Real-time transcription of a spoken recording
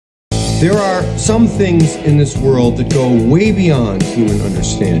There are some things in this world that go way beyond human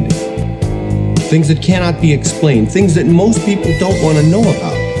understanding. Things that cannot be explained, things that most people don't want to know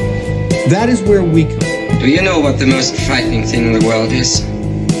about. That is where we come. Do you know what the most frightening thing in the world is?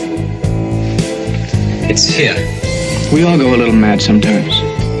 It's fear. We all go a little mad sometimes.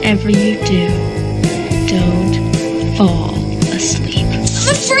 Whatever you do, don't fall asleep. I'm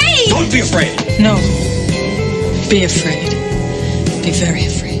afraid! Don't be afraid! No. Be afraid. Be very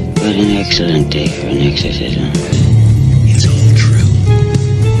afraid. What an excellent day for an exorcism. It's all true.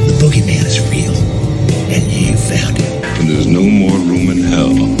 The boogeyman is real, and you found him. And there's no more room in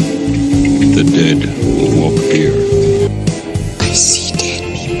hell. The dead will walk here. I see dead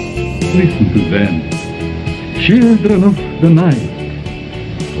people. Listen to them. Children of the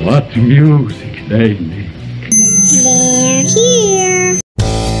night. What music they make. They're here.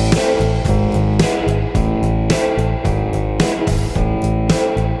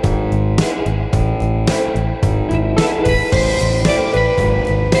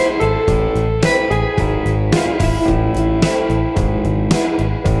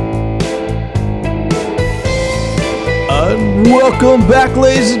 Welcome back,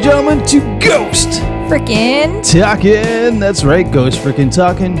 ladies and gentlemen, to Ghost Frickin' Talkin'. That's right, Ghost Frickin'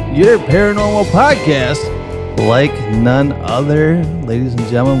 Talkin', your paranormal podcast like none other. Ladies and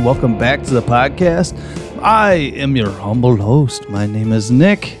gentlemen, welcome back to the podcast. I am your humble host. My name is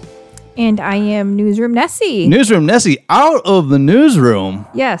Nick. And I am Newsroom Nessie. Newsroom Nessie out of the newsroom.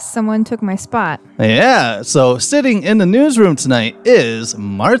 Yes, someone took my spot. Yeah, so sitting in the newsroom tonight is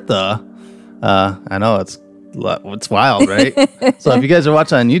Martha. I know it's wild, right? So if you guys are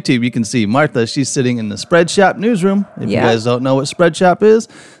watching on YouTube, you can see Martha. She's sitting in the Spread Shop newsroom. If you guys don't know what Spread Shop is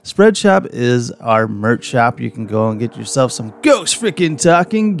is our merch shop. You can go and get yourself some Ghost Frickin'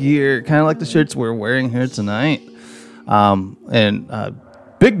 Talking gear, kind of like the shirts we're wearing here tonight.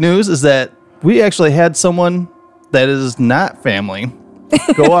 Big news is that we actually had someone that is not family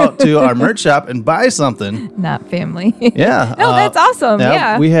go out to our merch shop and buy something. Not family. Yeah. No, that's awesome.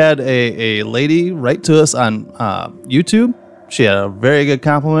 Yeah. We had a lady write to us on YouTube. She had a very good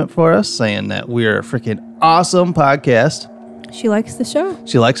compliment for us saying that we're a freaking awesome podcast. She likes the show.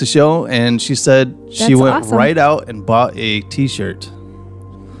 She likes the show, and she said she went awesome. right out and bought a t-shirt.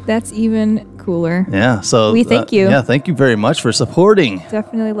 That's even cooler. Yeah. So we thank you. Yeah. Thank you very much for supporting.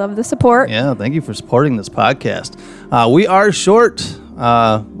 Definitely love the support. Yeah. Thank you for supporting this podcast. We are short.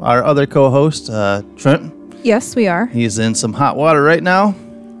 Our other co-host, Trent. Yes, we are. He's in some hot water right now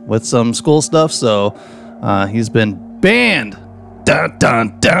with some school stuff, so he's been banned.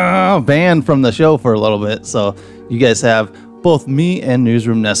 Banned from the show for a little bit. So you guys have both me and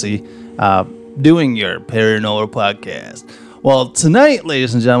Newsroom Nessie doing your paranormal podcast. Well, tonight,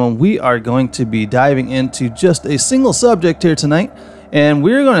 ladies and gentlemen, we are going to be diving into just a single subject here tonight, and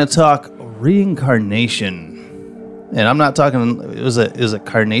we're going to talk reincarnation. And I'm not talking, is it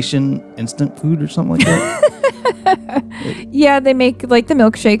Carnation instant food or something like that? Yeah, they make like the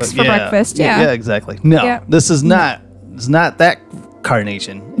milkshakes for breakfast. Yeah, exactly. No, this is not. It's not that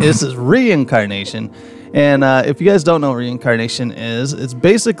carnation. This is reincarnation. And if you guys don't know what reincarnation is, it's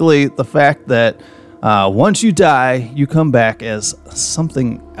basically the fact that once you die, you come back as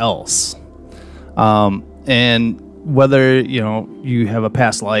something else. And whether you have a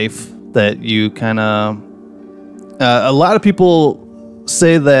past life that you kind of. A lot of people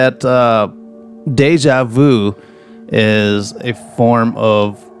say that deja vu is a form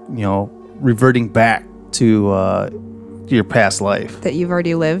of, reverting back to your past life that you've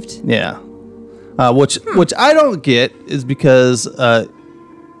already lived. Yeah, which I don't get is because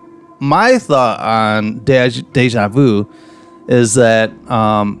my thought on deja vu is that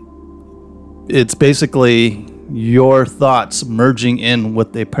it's basically your thoughts merging in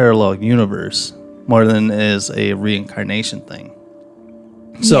with a parallel universe. More than is a reincarnation thing.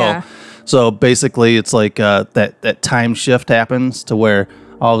 So basically it's like that time shift happens to where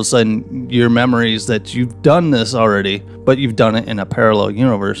all of a sudden your memories that you've done this already, but you've done it in a parallel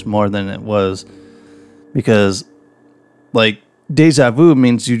universe more than it was, because like deja vu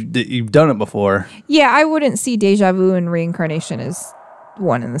means you've done it before. Yeah, I wouldn't see deja vu and reincarnation as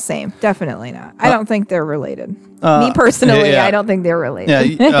one and the same. Definitely not. I don't think they're related. Me personally, I don't think they're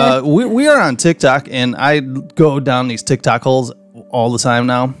related. Yeah, we are on TikTok, and I go down these TikTok holes all the time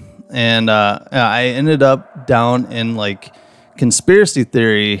now. And I ended up down in like conspiracy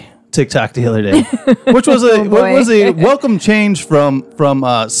theory TikTok the other day, which was a welcome change from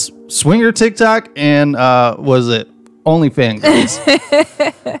swinger TikTok and was it OnlyFans.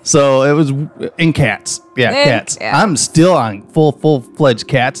 So it was in cats. Yeah, cats. I'm still on full-fledged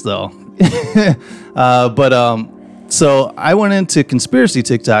cats though. But So I went into conspiracy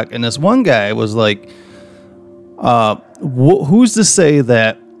TikTok, and this one guy was like, who's to say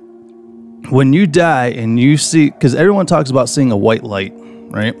that when you die and you see, because everyone talks about seeing a white light,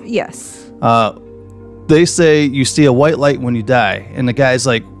 right? Yes. They say you see a white light when you die. And the guy's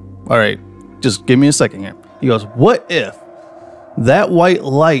like, all right, just give me a second here. He goes, what if that white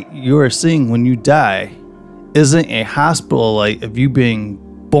light you are seeing when you die isn't a hospital light of you being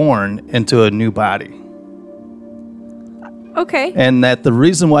born into a new body? Okay. And that the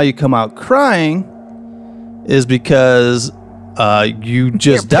reason why you come out crying is because you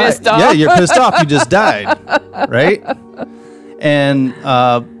just died. Yeah, you're pissed off. You just died, right? And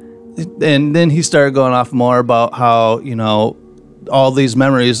then he started going off more about how, you know, all these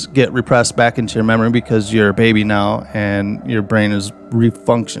memories get repressed back into your memory because you're a baby now and your brain is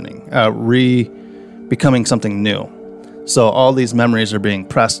refunctioning, becoming something new. So all these memories are being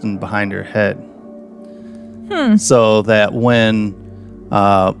pressed in behind your head. So that when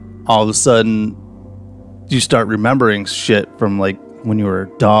all of a sudden you start remembering shit from like when you were a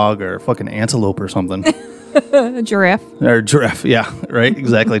dog or a fucking antelope or something. A giraffe. Or giraffe, yeah, right,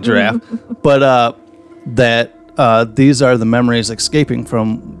 exactly, giraffe. But that these are the memories escaping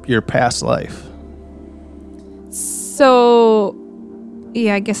from your past life. So,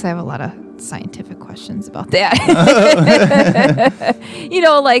 yeah, I guess I have a lot of scientific questions about that. You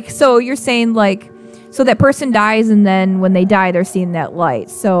know, like, so you're saying like, so that person dies and then when they die, they're seeing that light.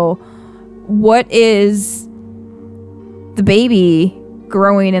 So what is the baby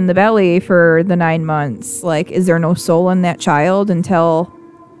growing in the belly for the 9 months? Like, is there no soul in that child until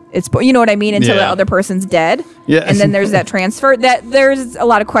it's, you know what I mean? Until the other person's dead. Yeah. And then there's that transfer. There's a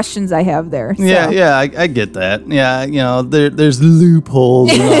lot of questions I have there. So. Yeah, I get that. Yeah, you know, there's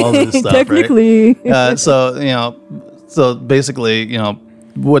loopholes and all this stuff, technically. Right? So, you know, so basically, you know,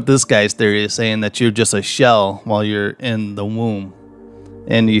 what this guy's theory is saying that you're just a shell while you're in the womb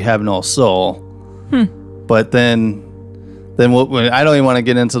and you have no soul. But then I don't even want to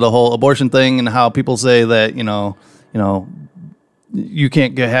get into the whole abortion thing and how people say that, you know, you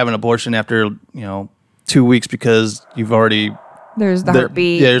can't have an abortion after, 2 weeks because you've already there's the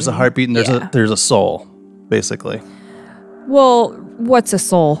heartbeat. Yeah, there's a heartbeat and there's a soul, basically. Well, what's a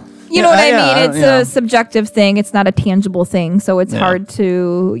soul? You know what I mean? It's a subjective thing. It's not a tangible thing, so it's hard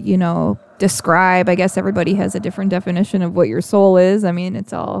to, describe. I guess everybody has a different definition of what your soul is. I mean,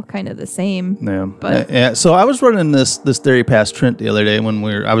 it's all kind of the same. Yeah. But so I was running this theory past Trent the other day when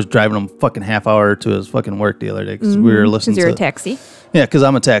I was driving him fucking half hour to his fucking work the other day because we were listening to. Because you're a taxi. Yeah, because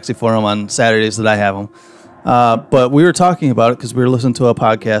I'm a taxi for him on Saturdays that I have him. But we were talking about it because we were listening to a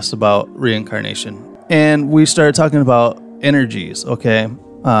podcast about reincarnation, and we started talking about energies. Okay.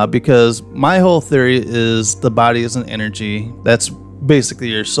 Because my whole theory is the body is an energy. That's basically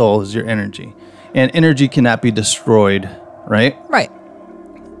your soul is your energy. And energy cannot be destroyed, right? Right.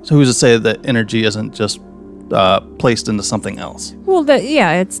 So who's to say that energy isn't just placed into something else? Well,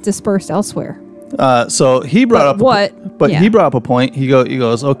 it's dispersed elsewhere. So he brought up he brought up a point. He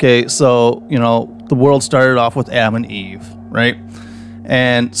goes, okay, so, the world started off with Adam and Eve, right?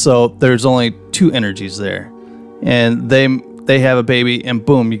 And so there's only two energies there. And they have a baby and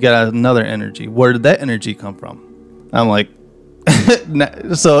boom, you got another energy. Where did that energy come from? I'm like,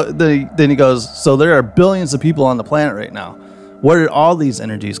 so then he goes, so there are billions of people on the planet right now. Where did all these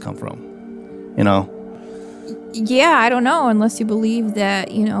energies come from? Yeah, I don't know, unless you believe that,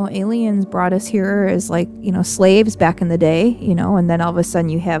 aliens brought us here as like, slaves back in the day, and then all of a sudden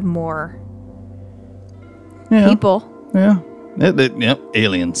you have more people. Yeah.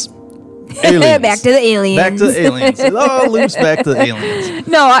 Aliens. Back to the aliens. Back to the aliens. It all loops back to the aliens.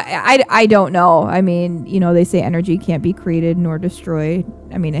 No, I don't know. I mean, they say energy can't be created nor destroyed.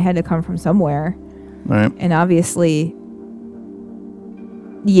 I mean, it had to come from somewhere. Right. And obviously,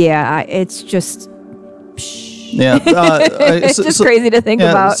 it's just... Yeah, it's just crazy to think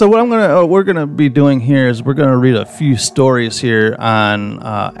about. So what we're gonna be doing here is we're gonna read a few stories here on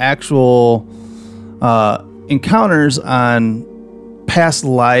actual encounters on past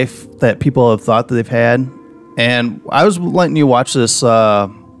life that people have thought that they've had. And I was letting you watch this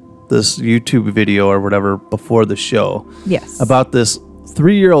this YouTube video or whatever before the show. Yes. About this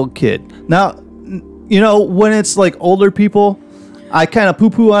 3-year-old kid. Now, when it's like older people, I kind of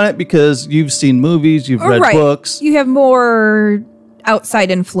poo-poo on it because you've seen movies, you've read books. You have more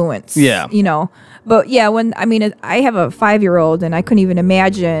outside influence. Yeah. But yeah, I have a 5-year-old and I couldn't even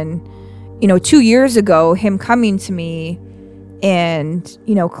imagine, 2 years ago, him coming to me and,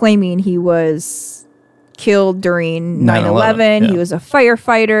 claiming he was killed during 9/11. Yeah. He was a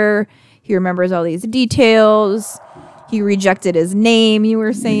firefighter. He remembers all these details. he rejected his name. You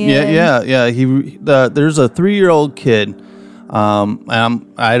were saying, yeah. There's a 3-year-old kid.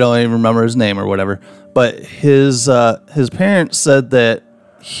 I don't even remember his name or whatever. But his parents said that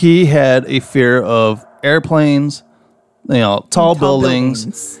he had a fear of airplanes, tall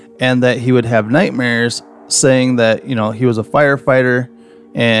buildings, and that he would have nightmares, saying that he was a firefighter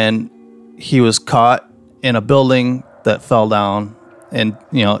and he was caught in a building that fell down, and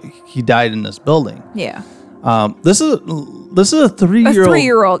he died in this building. Yeah. This is a 3-year-old. A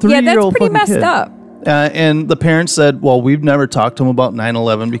 3-year-old. Yeah, that's pretty messed up. And the parents said, "Well, we've never talked to him about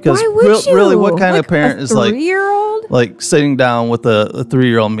 9/11 because why would you? Really, what kind of parent is like 3-year-old? Like sitting down with a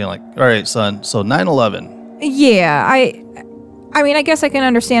 3-year-old and being like, all right, son, so 9/11." Yeah, I mean, I guess I can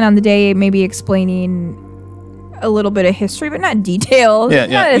understand on the day maybe explaining a little bit of history, but not detail. Yeah,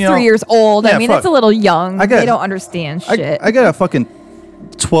 not at 3 years old. I mean, fuck. that's a little young. They don't understand shit. I got a fucking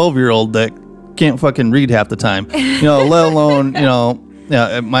 12-year-old that can't fucking read half the time. Let alone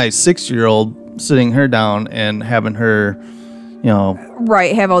my 6-year-old sitting her down and having her,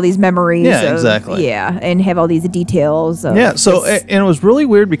 right, have all these memories. Yeah, exactly. Yeah, and have all these details. Of so and it was really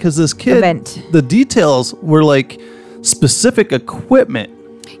weird because this kid, the details were like specific equipment.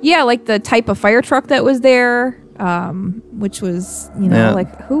 Yeah, like the type of fire truck that was there, which was,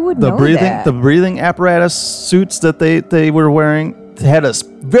 like who would know that? The breathing apparatus suits that they were wearing had a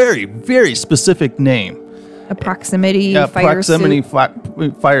very, very specific name. A proximity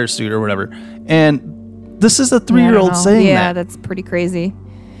fire suit or whatever. And this is a 3-year-old saying that. Yeah, that's pretty crazy.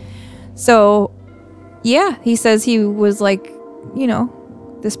 So, yeah, he says he was like,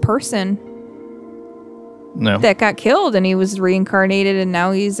 this person that got killed, and he was reincarnated, and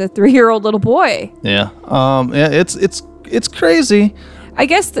now he's a 3-year-old little boy. Yeah. It's crazy. I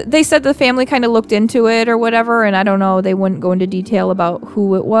guess they said the family kind of looked into it or whatever, and I don't know, they wouldn't go into detail about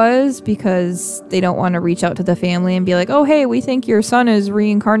who it was because they don't want to reach out to the family and be like, oh, hey, we think your son is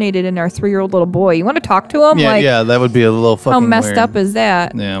reincarnated in our 3-year-old little boy. You want to talk to him? Yeah, that would be a little fucking how messed weird. up is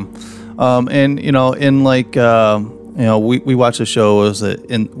that? Yeah. And, in like, we watched a show, was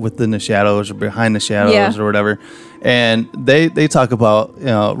it Within the Shadows or Behind the Shadows or whatever, and they talk about,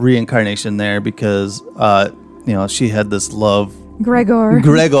 reincarnation there because, she had this love. Gregor.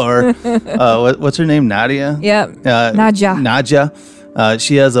 What's her name? Nadia? Yep. Nadia.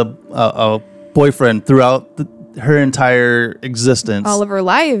 She has a boyfriend throughout her entire existence. All of her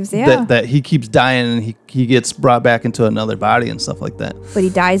lives, yeah. That he keeps dying and he gets brought back into another body and stuff like that. But he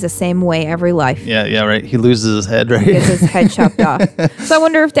dies the same way every life. Yeah, right. He loses his head, right? He gets his head chopped off. So I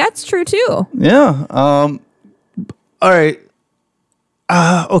wonder if that's true too. Yeah. All right.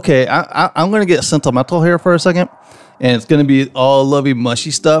 Okay. I'm going to get sentimental here for a second. And it's going to be all lovey, mushy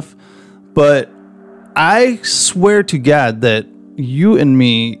stuff. But I swear to God that you and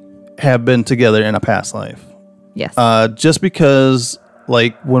me have been together in a past life. Yes. Just because,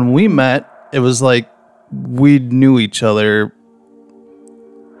 like, when we met, it was like we knew each other,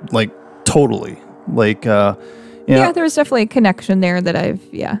 like, totally. Like, there's definitely a connection there that I've,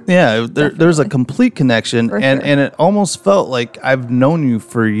 Yeah, there's a complete connection. And it almost felt like I've known you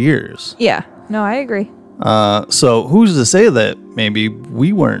for years. Yeah. No, I agree. So who's to say that maybe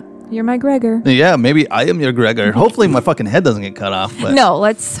we weren't? You're my Gregor. Yeah, maybe I am your Gregor. Hopefully my fucking head doesn't get cut off. But. No,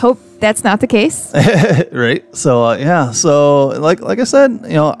 let's hope that's not the case. Right. So, so like I said,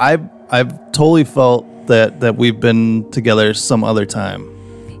 I've totally felt that we've been together some other time.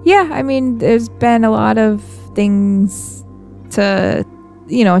 Yeah. I mean, there's been a lot of things to,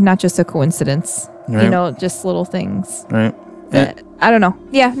 not just a coincidence, right. Just little things. Right. That, I don't know.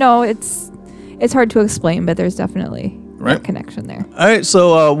 Yeah, no, it's hard to explain, but there's definitely a connection there. All right,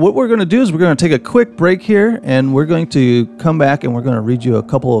 so what we're going to do is we're going to take a quick break here, and we're going to come back and we're going to read you a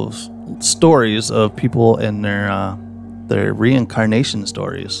couple of stories of people and their reincarnation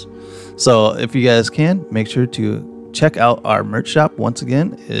stories. So if you guys can, make sure to check out our merch shop. Once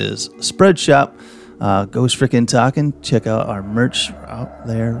again, is Spread Shop. Ghost Frickin' Talkin'. Check out our merch out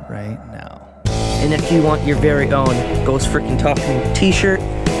there right now. And if you want your very own Ghost Frickin' Talkin' t-shirt,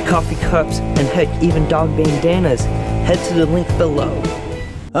 coffee cups, and heck, even dog bandanas, head to the link below.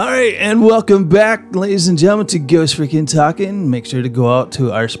 All right, and welcome back, ladies and gentlemen, to Ghost Frickin' Talkin'. Make sure to go out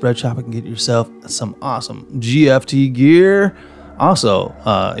to our spread shop and get yourself some awesome GFT gear. Also,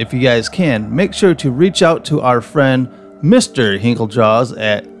 if you guys can, make sure to reach out to our friend Mr. Hinklejaws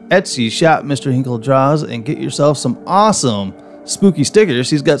at Etsy shop Mr. Hinklejaws and get yourself some awesome spooky stickers.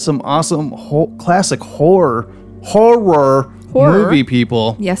 He's got some awesome classic horror movie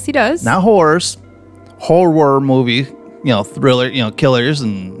people. Yes, he does. Not horrors. Horror movie, thriller, killers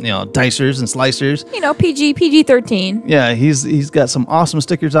and, dicers and slicers. PG-13. Yeah, he's got some awesome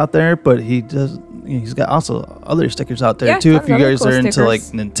stickers out there, but he does, he's got also other stickers out there Yeah, too. tons If you of other guys cool are into like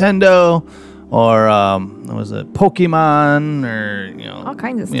stickers. Nintendo or what was it, Pokemon, or all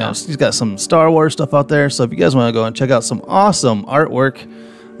kinds of stuff. he's got some Star Wars stuff out there. So if you guys want to go and check out some awesome artwork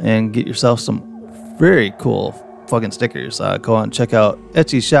and get yourself some very cool fucking stickers, go on and check out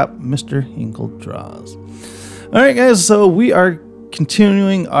Etsy shop Mr. Hinkle Draws. All right, guys. So we are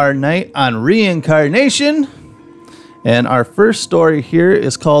continuing our night on reincarnation. And our first story here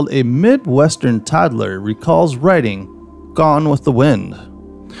is called A Midwestern Toddler Recalls Writing Gone with the Wind.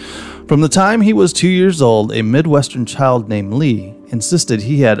 From the time he was 2 years old, a Midwestern child named Lee insisted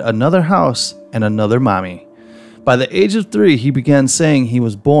he had another house and another mommy. By the age of 3, he began saying he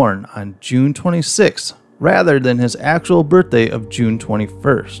was born on June 26th rather than his actual birthday of June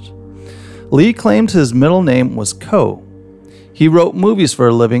 21st. Lee claimed his middle name was Coe. He wrote movies for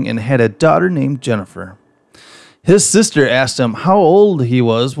a living and had a daughter named Jennifer. His sister asked him how old he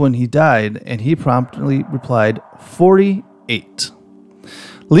was when he died, and he promptly replied, 48.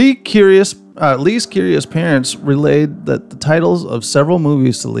 Lee's curious parents relayed the titles of several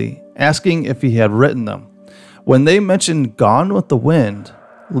movies to Lee, asking if he had written them. When they mentioned Gone with the Wind,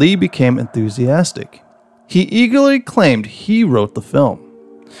 Lee became enthusiastic. He eagerly claimed he wrote the film.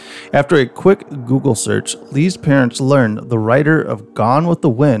 After a quick Google search, Lee's parents learned the writer of Gone with the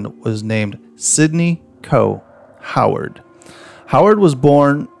Wind was named Sidney Coe Howard. Howard was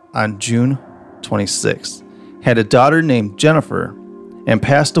born on June 26th, had a daughter named Jennifer, and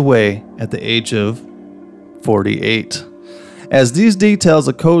passed away at the age of 48. As these details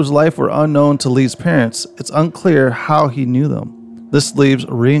of Coe's life were unknown to Lee's parents, it's unclear how he knew them. This leaves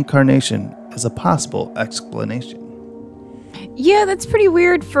reincarnation as a possible explanation. Yeah, that's pretty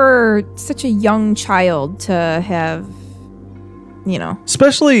weird for such a young child to have,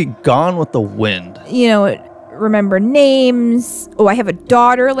 Especially Gone with the Wind. Remember names. Oh, I have a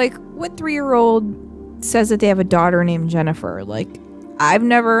daughter. Like, what 3-year-old says that they have a daughter named Jennifer? Like, I've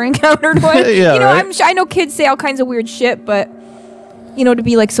never encountered one. Yeah, right? I know kids say all kinds of weird shit, but, to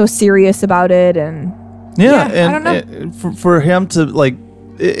be, like, so serious about it and... Yeah, and I don't know. For him to, like,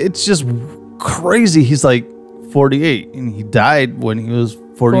 it's just crazy. He's, like, 48, and he died when he was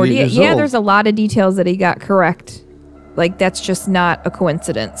 48 years old. Yeah, there's a lot of details that he got correct. Like, that's just not a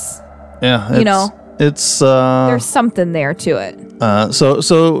coincidence. Yeah, it's there's something there to it.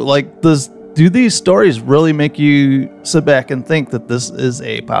 So like, do these stories really make you sit back and think that this is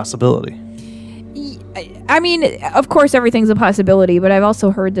a possibility? I mean, of course, everything's a possibility, but I've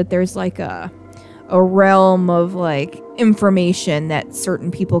also heard that there's like a realm of like information that certain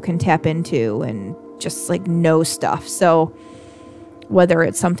people can tap into and just like know stuff. So whether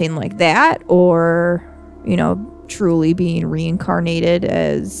it's something like that or, truly being reincarnated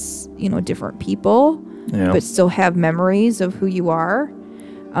as, different people, but still have memories of who you are.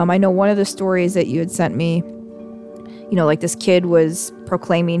 I know one of the stories that you had sent me, like this kid was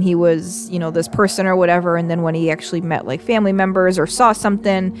proclaiming he was, this person or whatever. And then when he actually met like family members or saw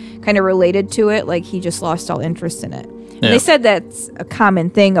something kind of related to it, like he just lost all interest in it. And they said that's a common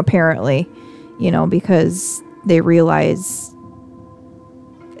thing apparently, because they realize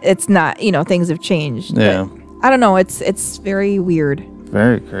it's not, things have changed. Yeah. But I don't know. It's very weird.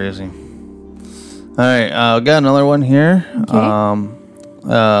 Very crazy. All right. Got another one here.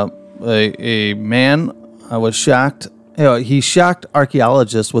 Okay. A man was shocked. He shocked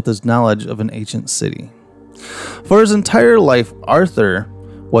archaeologists with his knowledge of an ancient city. For his entire life, Arthur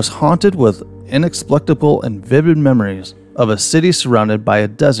was haunted with inexplicable and vivid memories of a city surrounded by a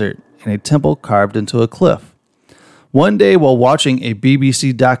desert and a temple carved into a cliff. One day, while watching a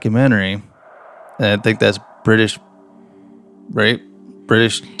BBC documentary, and I think that's British, right?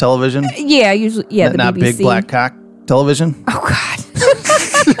 British television? Yeah, usually, yeah, the not BBC. Big Black Cock television? Oh, God.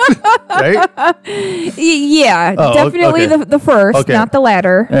 Right? Yeah, Oh, okay. the first, Okay. not the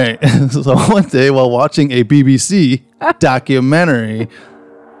latter. All right. So one day while watching a BBC documentary,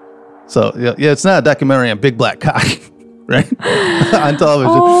 so yeah, it's not a documentary on Big Black Cock, right? On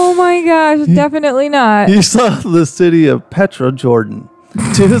television. Oh my gosh, definitely not. He saw the city of Petra, Jordan.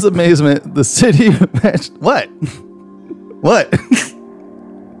 To his amazement, the city matched... What? What?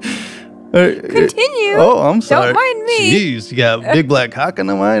 Continue. Oh, I'm sorry. Don't mind me. Jeez, you got Big Black Cock in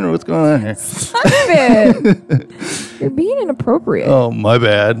the mind, or what's going on here? Stop it. You're being inappropriate. Oh, my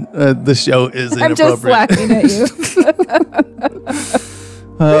bad. The show is I'm inappropriate. just laughing at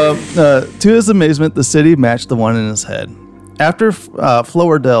you. To his amazement, the city matched the one in his head. After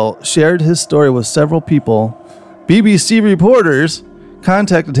Flowerdell shared his story with several people, BBC reporters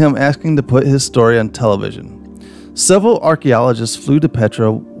contacted him asking to put his story on television. Several archaeologists flew to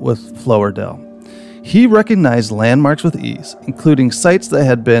Petra with Flowerdell. He recognized landmarks with ease, including sites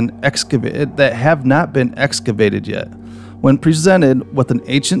that have not been excavated yet. When presented with an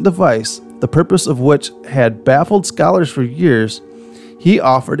ancient device, the purpose of which had baffled scholars for years, he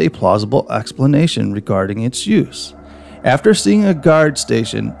offered a plausible explanation regarding its use. After seeing a guard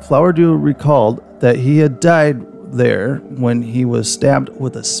station, Flowerdew recalled that he had died there when he was stabbed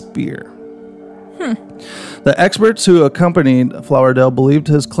with a spear. The experts who accompanied Flowerdale believed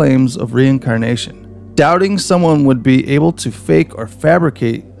his claims of reincarnation, doubting someone would be able to fake or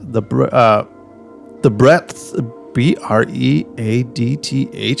fabricate the breadth,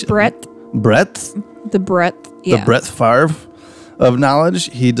 B-R-E-A-D-T-H, Breadth, the breadth farve of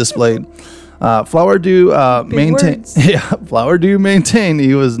knowledge he displayed. Flowerdew maintained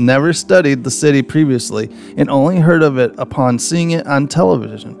he was never studied the city previously and only heard of it upon seeing it on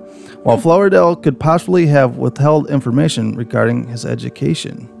television, while Flowerdale could possibly have withheld information regarding his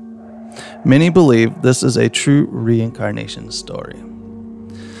education. Many believe this is a true reincarnation story.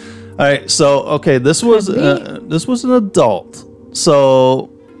 All right, so okay, this was an adult, so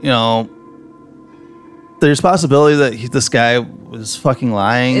there's possibility that this guy was fucking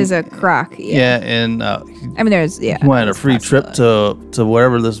lying. Is a crock. Yeah, and he wanted a free trip to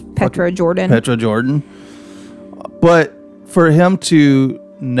wherever this Petra Jordan. But for him to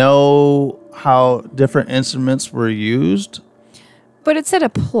know how different instruments were used. But it said a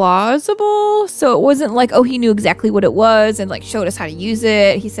plausible, so it wasn't like, oh, he knew exactly what it was and like showed us how to use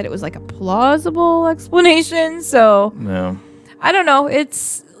it. He said it was like a plausible explanation. So yeah, I don't know.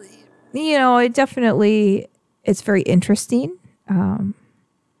 It's it definitely it's very interesting. I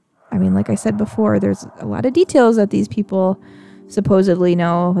mean, like I said before, there's a lot of details that these people supposedly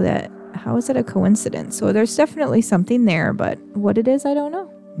know. That how is it a coincidence? So there's definitely something there, but what it is, I don't know.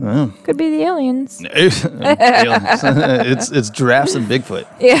 Oh. Could be the aliens. It's giraffes and Bigfoot.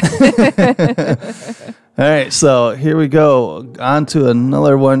 Yeah. All right, so here we go. On to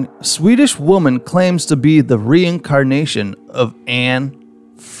another one. Swedish woman claims to be the reincarnation of Anne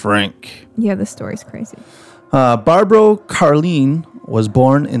Frank. Yeah, the story's crazy. Barbro Karlin was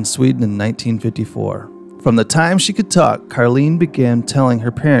born in Sweden in 1954. From the time she could talk, Karlin began telling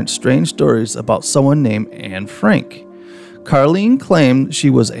her parents strange stories about someone named Anne Frank. Karlin claimed she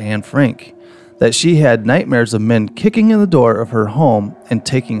was Anne Frank, that she had nightmares of men kicking in the door of her home and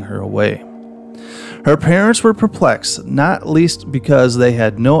taking her away. Her parents were perplexed, not least because they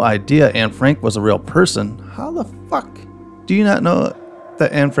had no idea Anne Frank was a real person. How the fuck do you not know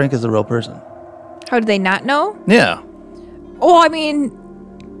that Anne Frank is a real person? How did they not know? Yeah. Oh, I mean,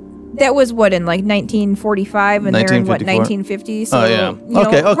 that was what, in like 1945, and they're in what, 1950? So,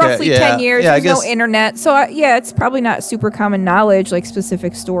 Okay, roughly 10 years. Yeah, There's no internet. So, it's probably not super common knowledge, like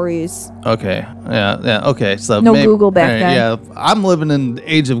specific stories. Okay. Yeah. Okay. So no Google back then. Yeah. I'm living in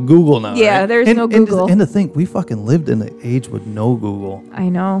the age of Google now. Yeah, right? there's no Google. And to think, we fucking lived in the age with no Google. I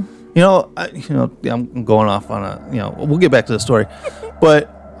know. I'm going off on a, we'll get back to the story. But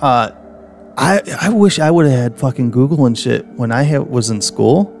I wish I would have had fucking Google and shit when I was in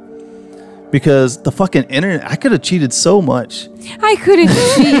school. Because the fucking internet, I could have cheated so much. I could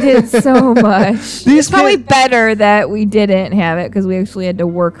have cheated so much. It's probably better that we didn't have it because we actually had to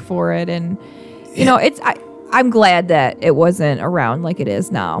work for it. And, I'm glad that it wasn't around like it is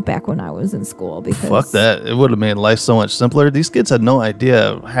now back when I was in school. Because fuck that. It would have made life so much simpler. These kids had no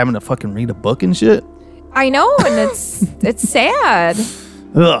idea having to fucking read a book and shit. I know, and it's sad.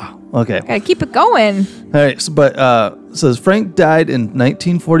 Ugh. Okay. Gotta keep it going. All right. So, but says Frank died in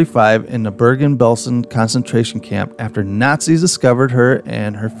 1945 in the Bergen-Belsen concentration camp after Nazis discovered her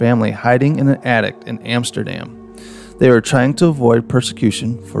and her family hiding in an attic in Amsterdam. They were trying to avoid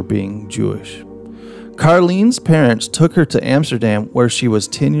persecution for being Jewish. Karlin's parents took her to Amsterdam where she was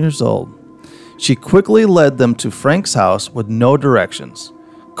 10 years old. She quickly led them to Frank's house with no directions,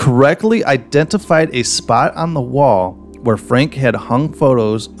 correctly identified a spot on the wall where Frank had hung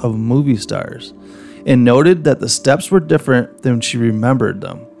photos of movie stars, and noted that the steps were different than she remembered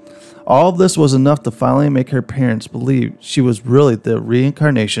them. All of this was enough to finally make her parents believe she was really the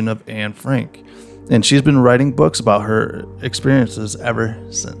reincarnation of Anne Frank, and she's been writing books about her experiences ever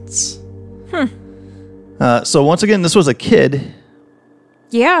since. So once again, this was a kid.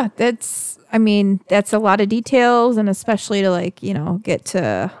 Yeah, that's a lot of details, and especially to get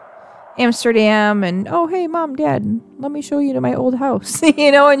to Amsterdam and, oh, hey, Mom, Dad, let me show you to my old house,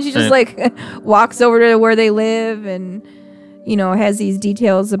 and she just walks over to where they live and, has these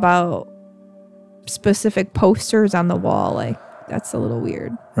details about specific posters on the wall. Like, that's a little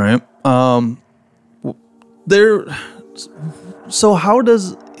weird. Right. So how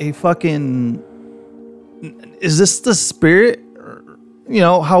does a fucking, is this the spirit?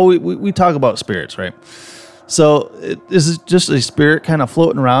 how we talk about spirits, right? So is it just a spirit kind of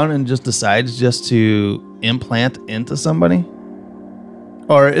floating around and just decides just to implant into somebody?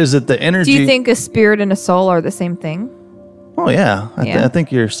 Or is it the energy? Do you think a spirit and a soul are the same thing? Oh, yeah. I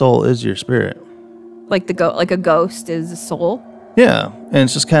think your soul is your spirit. Like like a ghost is a soul? Yeah. And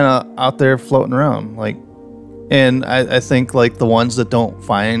it's just kind of out there floating around. And I think like the ones that don't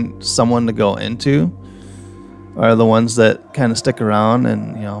find someone to go into are the ones that kind of stick around,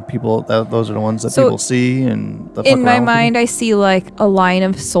 and those are the ones that people see. And in my mind, I see like a line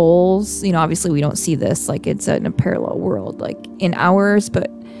of souls. Obviously we don't see this like it's in a parallel world, like in ours, but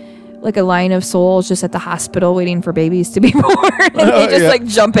like a line of souls just at the hospital waiting for babies to be born, and they just like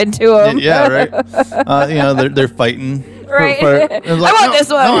jump into them. Yeah, right. They're fighting. Right. Like, I want this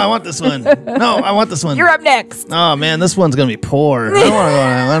one. No, I want this one. No, I want this one. You're up next. Oh man, this one's gonna be poor. I don't want to go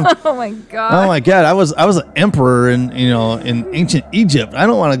on that one. Oh my god. Oh my god, I was an emperor in ancient Egypt. I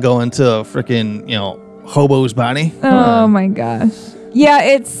don't want to go into a freaking hobo's body. Oh my gosh. Yeah,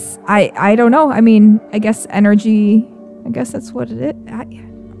 it's I don't know. I mean, I guess energy. I guess that's what it is.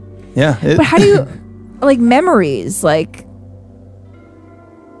 Yeah. But how do you like memories? Like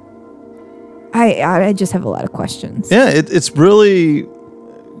I just have a lot of questions. Yeah, it's really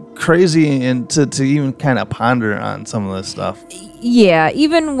crazy and to even kind of ponder on some of this stuff. Yeah,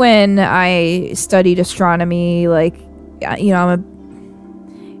 even when I studied astronomy, like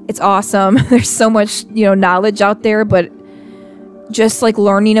it's awesome. There's so much knowledge out there, but just like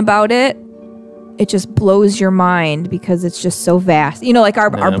learning about it just blows your mind because it's just so vast. Like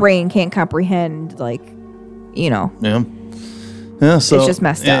our brain can't comprehend Yeah. Yeah, so it's just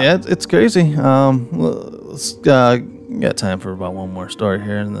messed up. Yeah, it's crazy. Let's got time for about one more story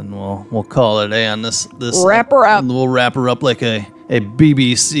here, and then we'll call it a day on this. Wrap her up. We'll wrap her up like a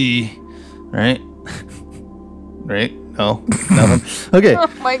BBC, right? Right? No, nothing. Okay. Oh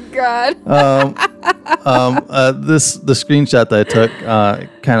my god. The screenshot that I took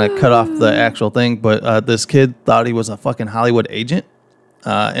kind of cut off the actual thing, but this kid thought he was a fucking Hollywood agent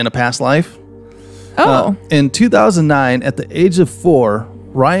in a past life. Oh. In 2009, at the age of 4,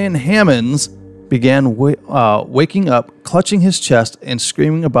 Ryan Hammonds began waking up, clutching his chest, and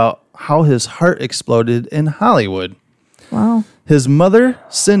screaming about how his heart exploded in Hollywood. Wow. His mother,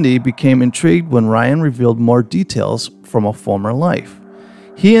 Cindy, became intrigued when Ryan revealed more details from a former life.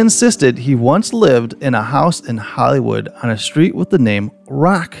 He insisted he once lived in a house in Hollywood on a street with the name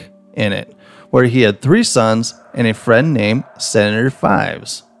Rock in it, where he had 3 sons and a friend named Senator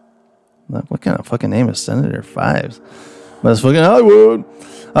Fives. What kind of fucking name is Senator Fives? But it's fucking Hollywood.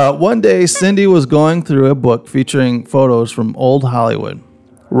 One day, Cindy was going through a book featuring photos from old Hollywood.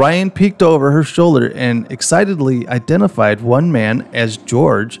 Ryan peeked over her shoulder and excitedly identified one man as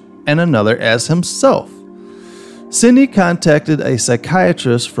George and another as himself. Cindy contacted a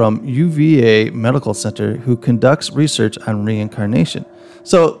psychiatrist from UVA Medical Center who conducts research on reincarnation.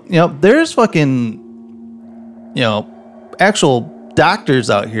 So, there's fucking, actual doctors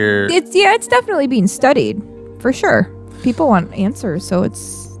out here. It's definitely being studied for sure. People want answers, so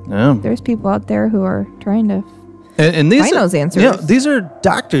there's people out there who are trying to and these find those answers. These are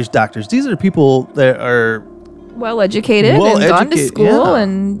doctors. These are people that are well educated and gone to school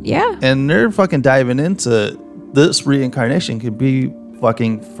and and they're fucking diving into this reincarnation could be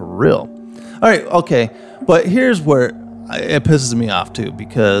fucking for real. All right, okay, but here's where it pisses me off too,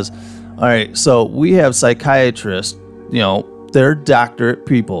 because all right, so we have psychiatrists, they're doctorate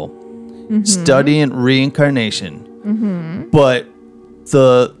people studying reincarnation, but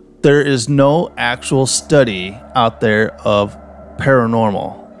there is no actual study out there of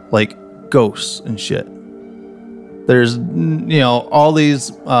paranormal, like ghosts and shit. There's all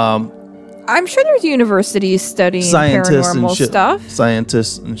these I'm sure there's universities studying scientists paranormal and shit, stuff.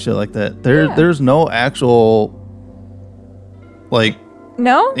 scientists and shit like that. There's no actual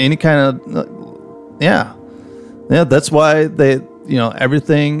any kind of yeah. That's why they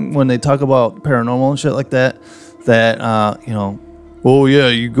everything when they talk about paranormal and shit like that oh yeah,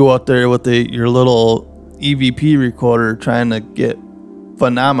 you go out there with your little EVP recorder trying to get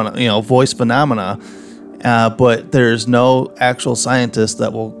phenomena, voice phenomena, but there's no actual scientist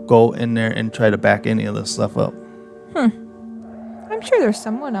that will go in there and try to back any of this stuff up. I'm sure there's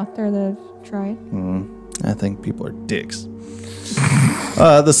someone out there that have tried. I think people are dicks.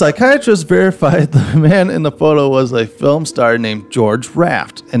 The psychiatrist verified the man in the photo was a film star named George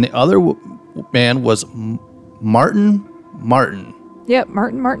Raft, and the other man was Martin. Yep,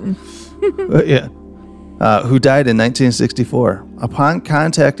 Martin. Yeah. Who died in 1964. Upon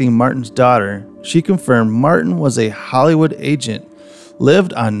contacting Martin's daughter, she confirmed Martin was a Hollywood agent,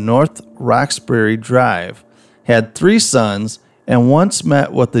 lived on North Roxbury Drive, had 3 sons, and once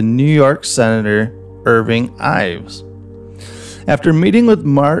met with the New York Senator Irving Ives. After meeting with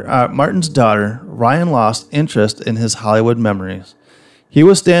Martin's daughter, Ryan lost interest in his Hollywood memories. He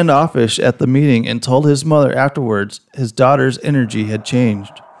was standoffish at the meeting and told his mother afterwards his daughter's energy had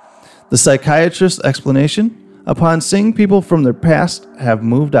changed. The psychiatrist's explanation? Upon seeing people from their past have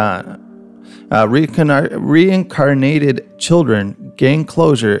moved on, reincarnated children gain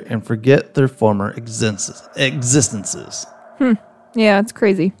closure and forget their former existences. Yeah, it's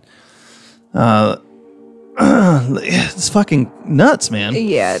crazy. It's fucking nuts, man.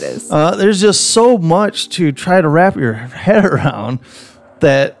 Yeah, it is. There's just so much to try to wrap your head around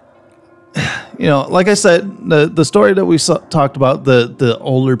that, like I said, the story that we talked about, the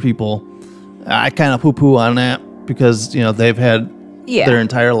older people, I kind of poo-poo on that because, they've had their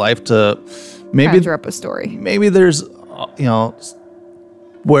entire life to maybe conjure up a story. Maybe there's,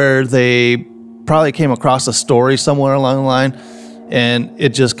 where they probably came across a story somewhere along the line and it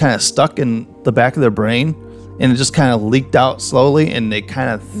just kind of stuck in the back of their brain and it just kind of leaked out slowly and they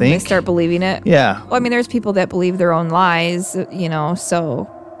kind of think. They start believing it. Yeah. Well, I mean, there's people that believe their own lies, so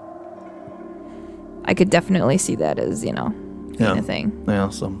I could definitely see that as, kind of thing. Yeah.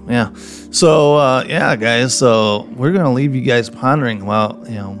 So, guys. So we're going to leave you guys pondering about,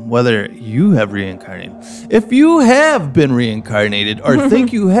 whether you have reincarnated. If you have been reincarnated or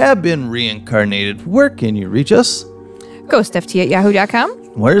think you have been reincarnated, where can you reach us? GhostFT@yahoo.com.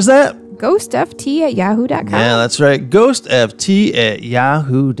 Where's that? GhostFT@yahoo.com. Yeah, that's right.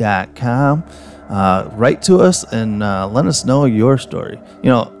 GhostFT@yahoo.com. Write to us and let us know your story.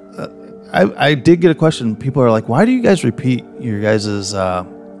 I did get a question. People are like, why do you guys repeat your guys' the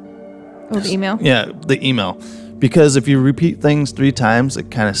email? Yeah, the email. Because if you repeat things 3 times, it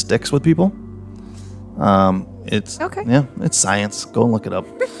kind of sticks with people. It's okay. Yeah, it's science. Go and look it up.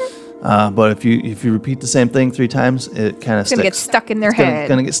 But if you repeat the same thing 3 times, it kind of sticks. It's gonna get stuck in their head. It's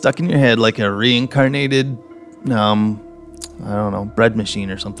gonna get stuck in your head like a reincarnated, I don't know, bread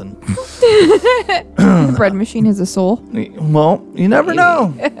machine or something. The bread machine has a soul. Well, you never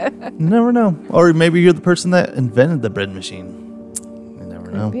know. You never know. Or maybe you're the person that invented the bread machine. You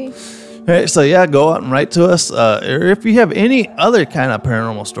never know. All right, so go out and write to us. Or if you have any other kind of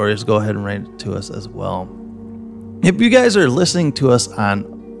paranormal stories, go ahead and write to us as well. If you guys are listening to us on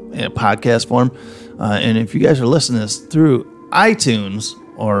podcast form, and if you guys are listening to us through iTunes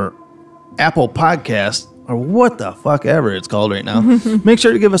or Apple Podcasts, or what the fuck ever it's called right now, make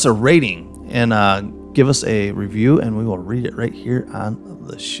sure to give us a rating and give us a review, and we will read it right here on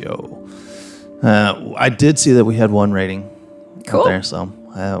the show. I did see that we had 1 rating out there, so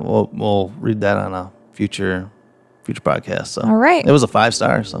we'll read that on a future podcast. So all right, it was a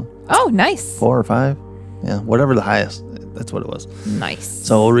 5-star. So nice, 4 or 5, whatever the highest. That's what it was. Nice.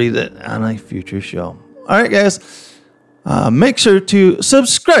 So we'll read it on a future show. All right, guys, make sure to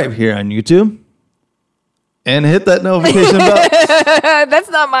subscribe here on YouTube. And hit that notification bell. That's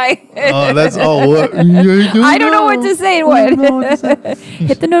not my. That's all. What? I don't know what to say. What?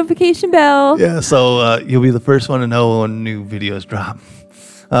 Hit the notification bell. Yeah, so you'll be the first one to know when new videos drop.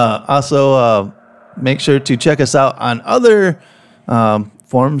 Also, make sure to check us out on other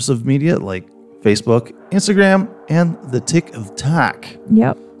forms of media like Facebook, Instagram, and the TikTok.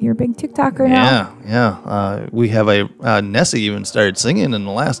 Yep. You're a big TikToker now. Yeah. We have Nessie even started singing in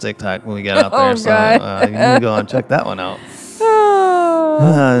the last TikTok when we got out there. So you can go and check that one out.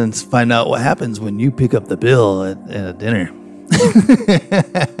 And find out what happens when you pick up the bill at a dinner.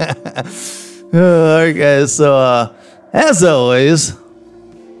 All right, guys. So as always,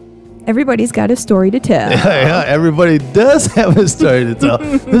 everybody's got a story to tell. Yeah, everybody does have a story to tell.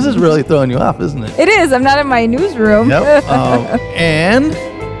 This is really throwing you off, isn't it? It is. I'm not in my newsroom. Yep. And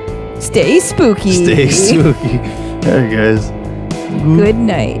stay spooky. Stay spooky. All right, guys. Good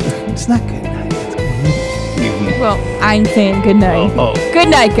night. It's not good night. It's good evening. Well, I'm saying good night. Oh. Good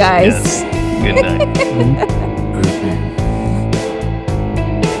night, guys. Yes. Good night.